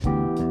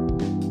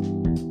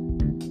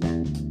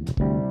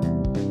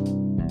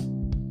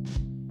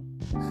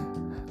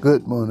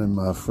Good morning,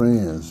 my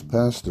friends.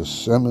 Pastor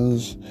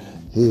Simmons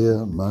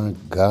here. My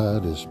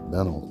God, it's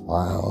been a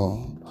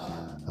while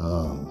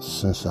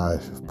since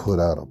I've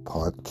put out a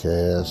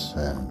podcast,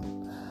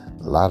 and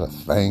a lot of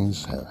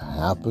things have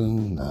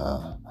happened.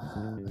 I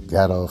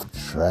got off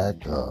track.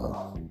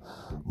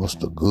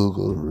 Mr.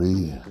 Google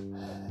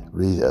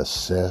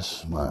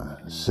reassess my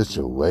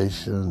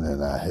situation,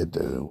 and I had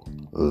to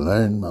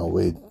learn my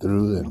way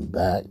through and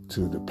back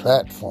to the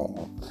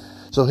platform.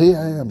 So here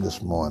I am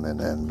this morning,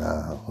 and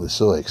we're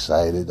so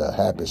excited. A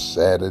happy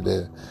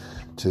Saturday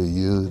to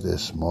you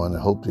this morning.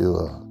 Hope you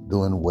are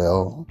doing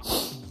well.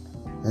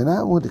 And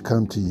I want to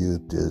come to you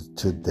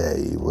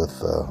today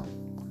with a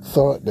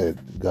thought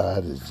that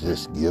God has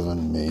just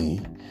given me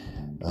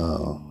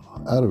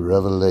out of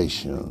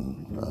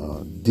Revelation,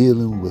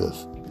 dealing with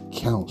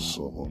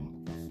counsel.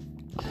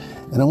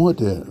 And I want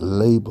to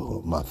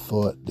label my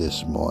thought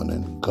this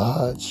morning,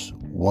 God's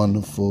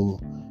wonderful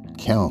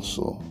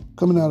counsel.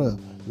 Coming out of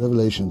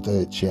Revelation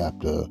 3rd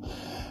chapter,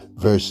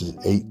 verses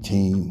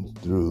 18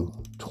 through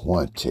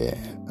 20.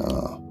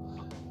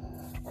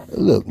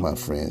 Look, my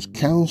friends,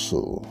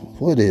 counsel,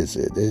 what is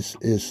it?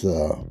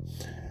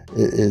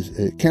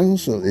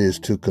 Counsel is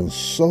to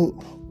consult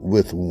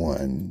with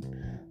one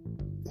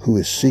who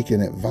is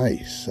seeking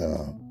advice,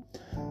 to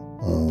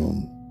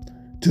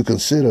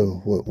consider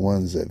what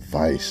one's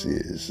advice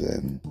is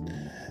and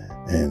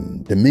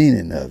the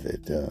meaning of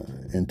it,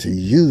 and to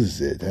use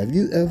it. Have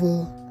you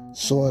ever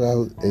sought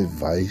out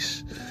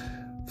advice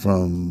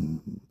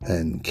from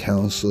and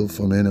counsel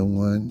from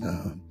anyone,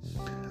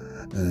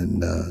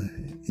 and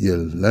you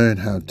learn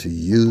how to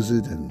use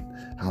it and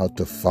how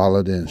to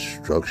follow the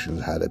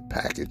instructions, how to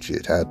package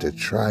it, how to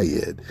try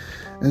it,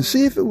 and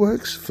see if it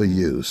works for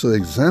you? So,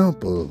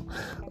 example,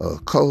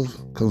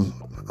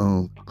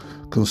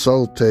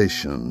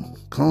 consultation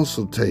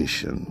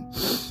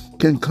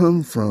can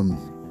come from,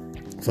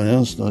 for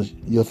instance,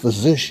 your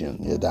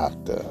physician, your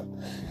doctor,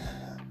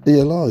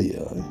 your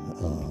lawyer.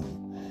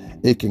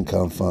 It can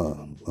come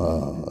from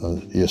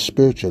your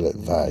spiritual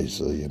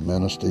advisor, your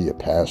minister, your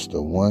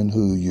pastor, one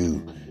who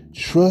you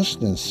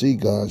trust and see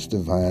God's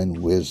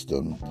divine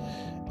wisdom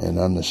and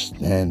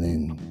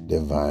understanding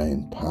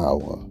divine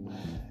power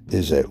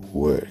is at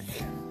work.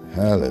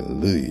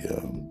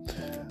 Hallelujah.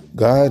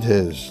 God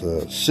has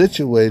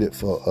situated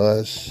for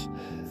us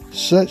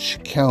such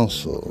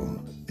counsel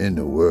in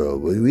the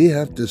world, but we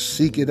have to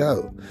seek it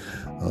out.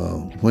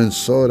 When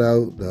sought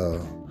out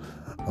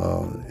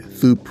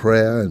through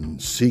prayer and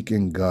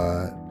seeking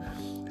God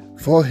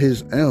for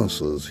His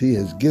answers, He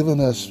has given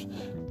us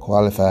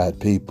qualified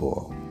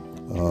people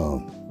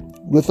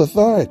with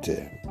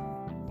authority,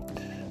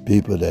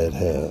 people that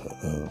have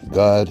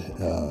God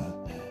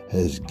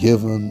has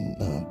given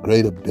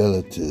great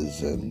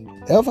abilities, and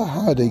ever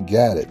how they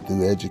got it,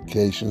 through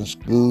education,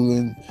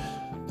 schooling,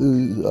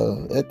 through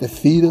at the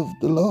feet of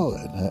the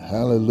Lord.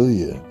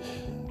 Hallelujah.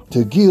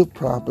 To give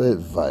proper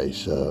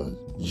advice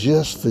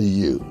just for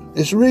you.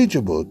 It's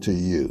reachable to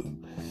you.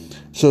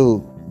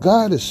 So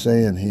God is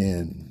saying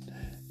here,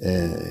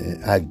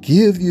 I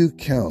give you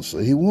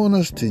counsel. He wants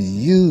us to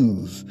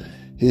use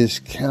His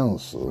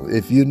counsel.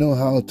 If you know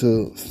how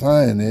to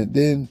find it,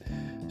 then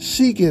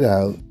seek it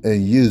out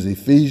and use it.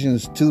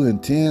 Ephesians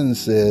 2:10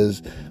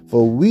 says,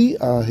 "For we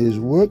are His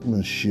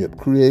workmanship,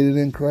 created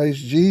in Christ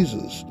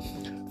Jesus,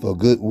 for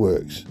good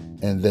works,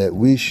 and that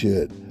we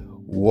should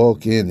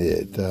walk in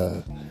it."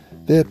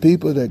 There are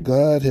people that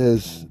God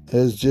has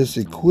just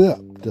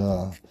equipped.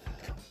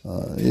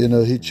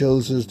 He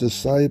chose His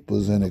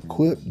disciples and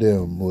equipped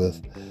them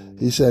with,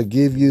 He said, "I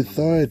give you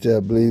authority." I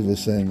believe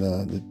it's in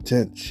the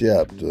 10th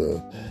chapter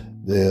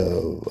there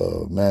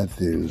of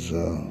Matthew's.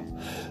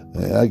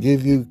 I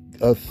give you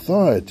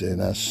authority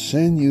and I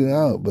send you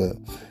out. But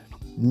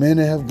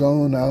many have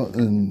gone out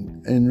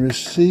and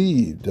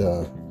received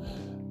by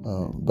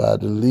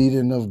the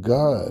leading of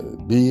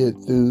God, be it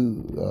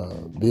through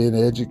being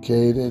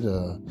educated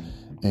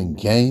and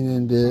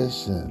gaining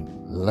this and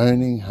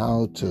learning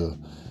how to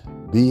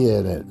be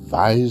an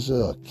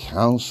advisor, a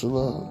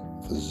counselor,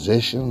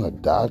 physician, a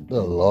doctor,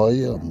 a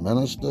lawyer, a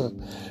minister,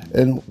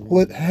 and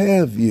what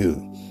have you.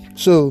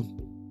 So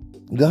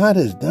God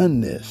has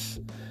done this,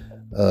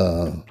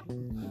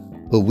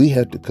 but we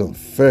have to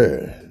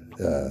confer,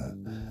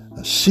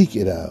 seek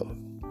it out,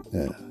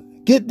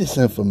 get this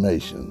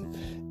information.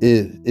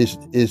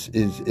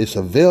 It's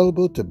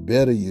available to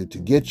better you, to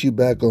get you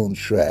back on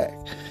track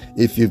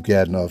if you've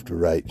gotten off the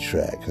right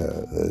track.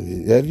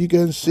 Have you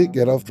gotten sick,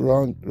 got off the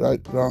wrong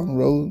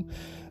road?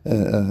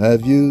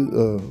 Have you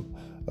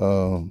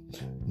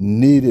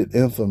needed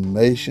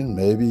information?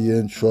 Maybe you're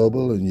in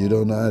trouble and you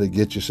don't know how to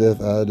get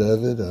yourself out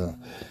of it. You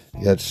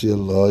got to see a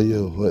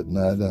lawyer or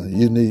whatnot.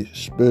 You need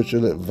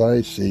spiritual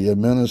advice, see a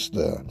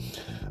minister.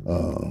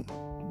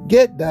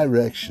 Get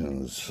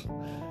directions.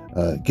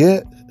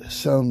 Get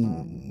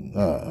some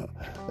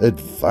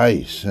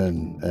advice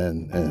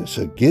and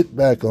so get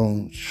back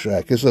on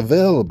track. It's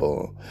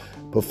available.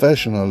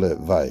 Professional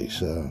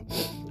advice.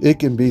 It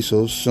can be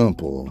so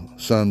simple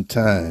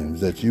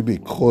sometimes that you be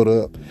caught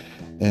up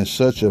in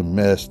such a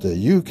mess that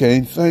you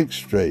can't think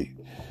straight.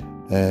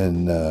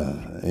 and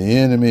the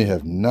enemy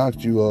have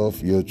knocked you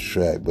off your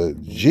track.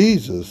 But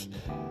Jesus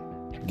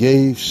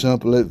gave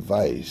simple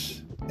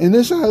advice, and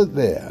it's out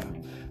there.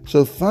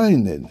 So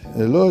find it.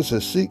 The Lord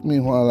says, seek me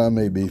while I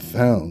may be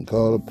found.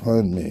 Call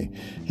upon me.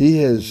 He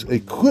has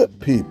equipped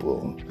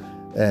people.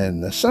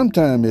 And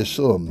sometimes it's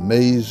so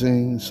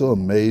amazing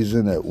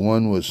that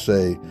one would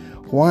say,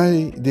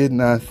 why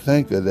didn't I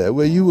think of that?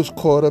 Well, you was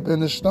caught up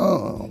in the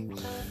storm.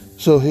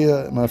 So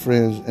here, my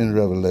friends, in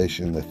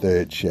Revelation, the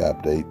 3rd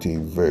chapter,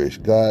 18th verse,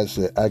 God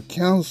said, I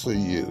counsel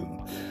you.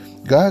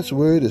 God's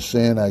word is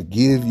saying, I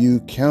give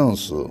you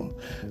counsel.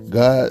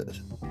 God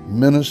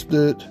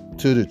ministered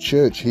to the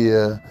church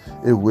here.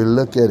 If we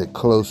look at it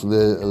closely,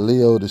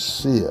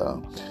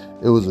 Laodicea,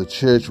 it was a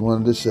church,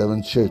 one of the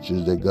 7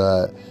 churches that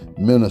God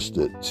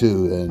ministered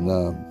to.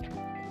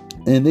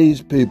 And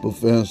these people,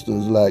 for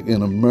instance, like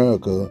in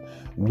America,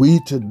 we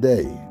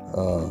today,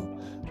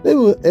 they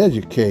were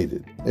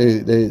educated.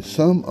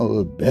 Some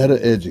were better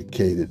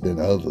educated than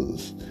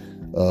others.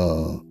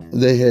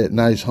 They had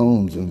nice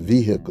homes and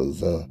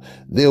vehicles.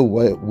 Their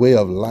way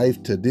of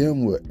life to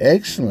them were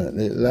excellent.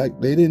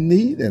 They didn't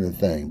need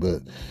anything,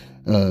 but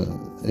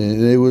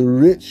and they were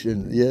rich.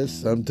 And yes,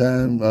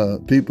 sometimes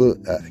people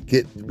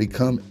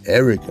become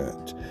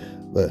arrogant.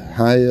 But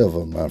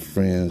however, my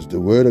friends, the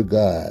Word of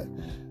God,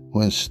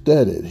 when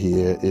studied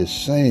here, is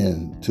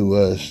saying to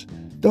us,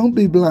 don't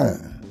be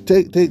blind.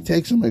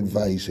 Take some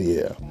advice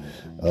here.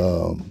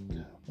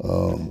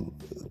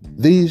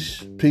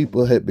 These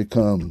people had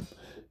become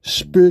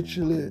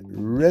spiritually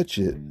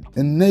wretched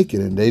and naked,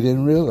 and they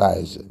didn't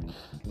realize it.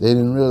 They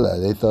didn't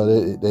realize. They thought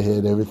they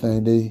had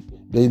everything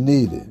they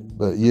needed.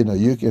 But you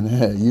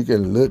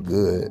can look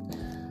good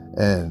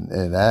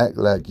and act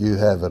like you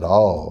have it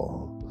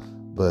all.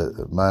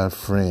 But my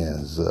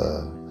friends,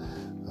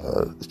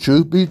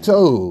 truth be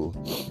told,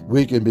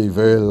 we can be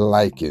very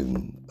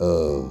liking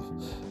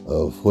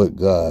of what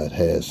God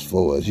has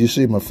for us. You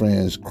see, my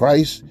friends,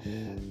 Christ,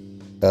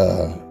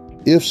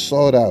 if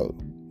sought out,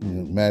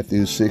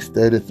 Matthew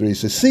 6:33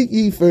 says, seek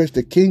ye first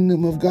the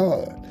kingdom of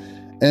God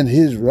and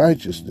his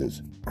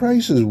righteousness.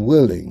 Christ is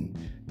willing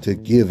to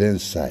give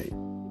insight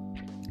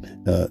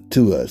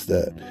to us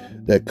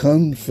that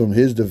comes from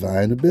his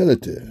divine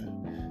ability.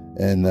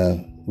 And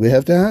we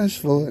have to ask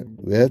for it.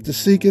 We have to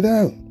seek it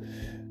out.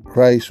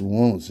 Christ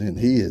wants, and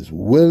he is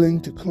willing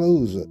to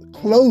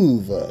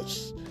clothe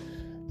us,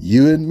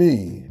 you and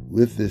me,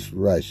 with this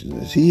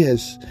righteousness. He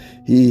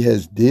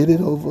has did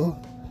it over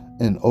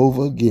and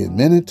over again,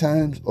 many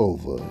times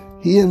over.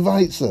 He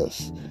invites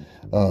us.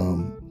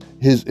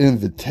 His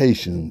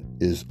invitation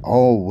is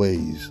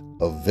always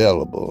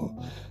available.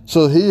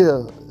 So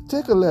here,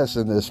 take a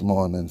lesson this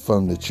morning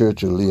from the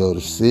church of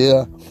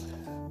Laodicea.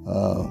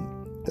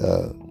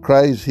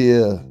 Christ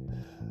here,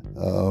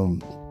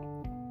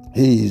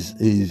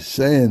 he's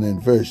saying in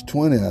verse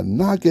 20, I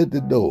knock at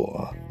the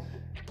door.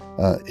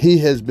 He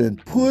has been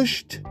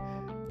pushed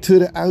to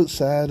the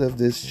outside of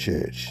this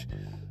church.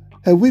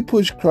 Have we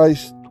pushed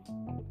Christ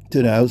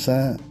to the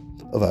outside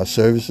of our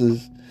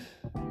services?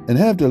 And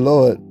have the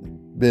Lord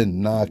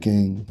been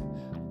knocking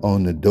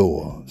on the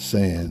door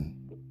saying,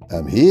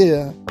 I'm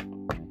here.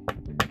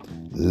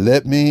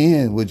 Let me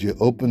in. Would you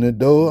open the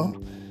door?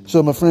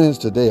 So, my friends,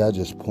 today I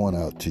just point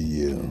out to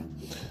you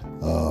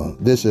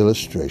this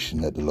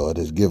illustration that the Lord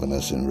has given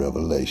us in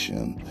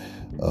Revelation.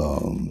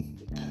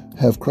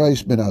 Have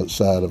Christ been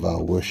outside of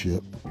our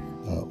worship?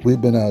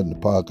 We've been out in the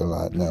parking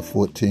lot now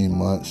 14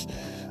 months.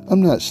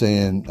 I'm not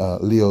saying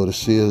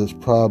Laodicea's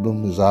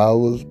problem is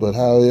ours, but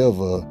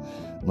however,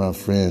 my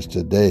friends,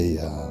 today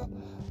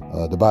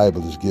the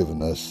Bible has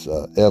given us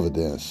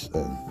evidence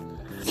and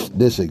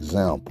this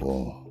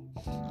example,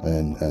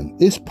 and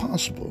it's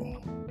possible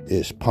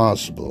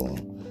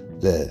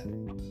that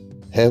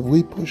have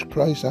we pushed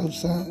Christ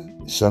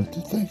outside?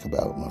 Something to think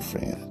about, my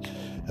friend.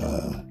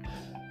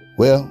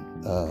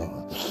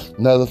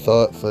 Another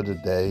thought for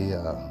today.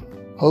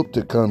 Hope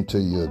to come to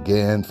you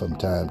again from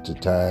time to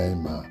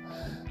time.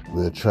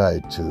 We'll try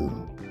to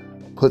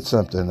put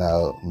something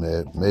out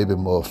maybe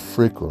more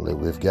frequently.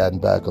 We've gotten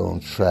back on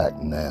track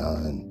now,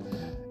 and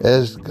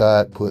as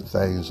God put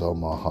things on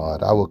my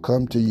heart, I will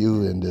come to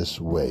you in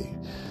this way.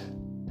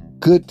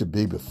 Good to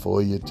be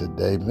before you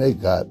today. May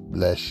God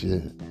bless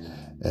you,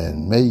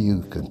 and may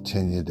you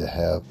continue to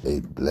have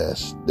a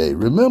blessed day.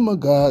 Remember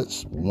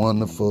God's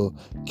wonderful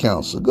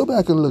counsel. Go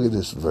back and look at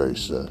this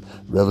verse,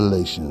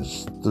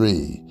 Revelations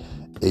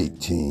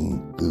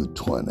 3:18 through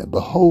 20.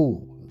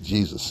 Behold,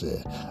 Jesus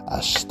said,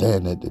 I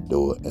stand at the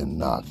door and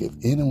knock. If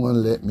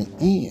anyone let me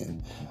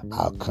in,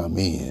 I'll come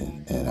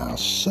in and I'll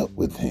sup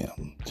with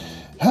him.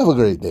 Have a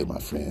great day, my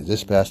friends. This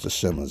is Pastor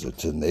Simmons.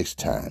 Until next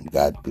time,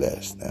 God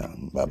bless. Now,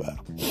 bye-bye.